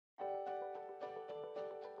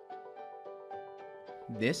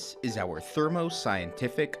This is our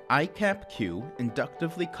thermoscientific iCAP-Q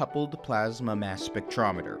inductively-coupled plasma mass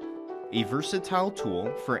spectrometer, a versatile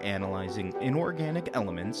tool for analyzing inorganic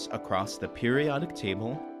elements across the periodic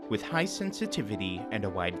table with high sensitivity and a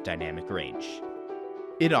wide dynamic range.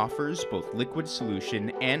 It offers both liquid solution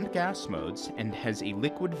and gas modes and has a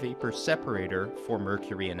liquid vapor separator for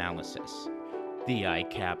mercury analysis. The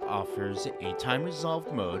iCAP offers a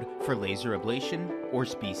time-resolved mode for laser ablation or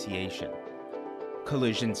speciation.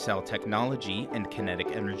 Collision cell technology and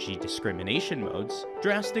kinetic energy discrimination modes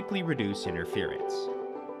drastically reduce interference.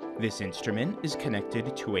 This instrument is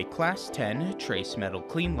connected to a Class 10 trace metal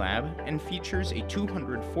clean lab and features a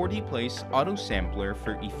 240-place auto-sampler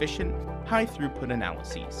for efficient, high-throughput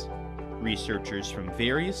analyses. Researchers from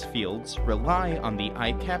various fields rely on the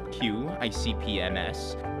iCAP-Q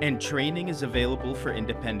ICP-MS, and training is available for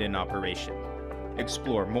independent operation.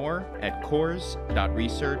 Explore more at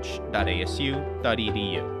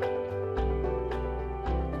cores.research.asu.edu.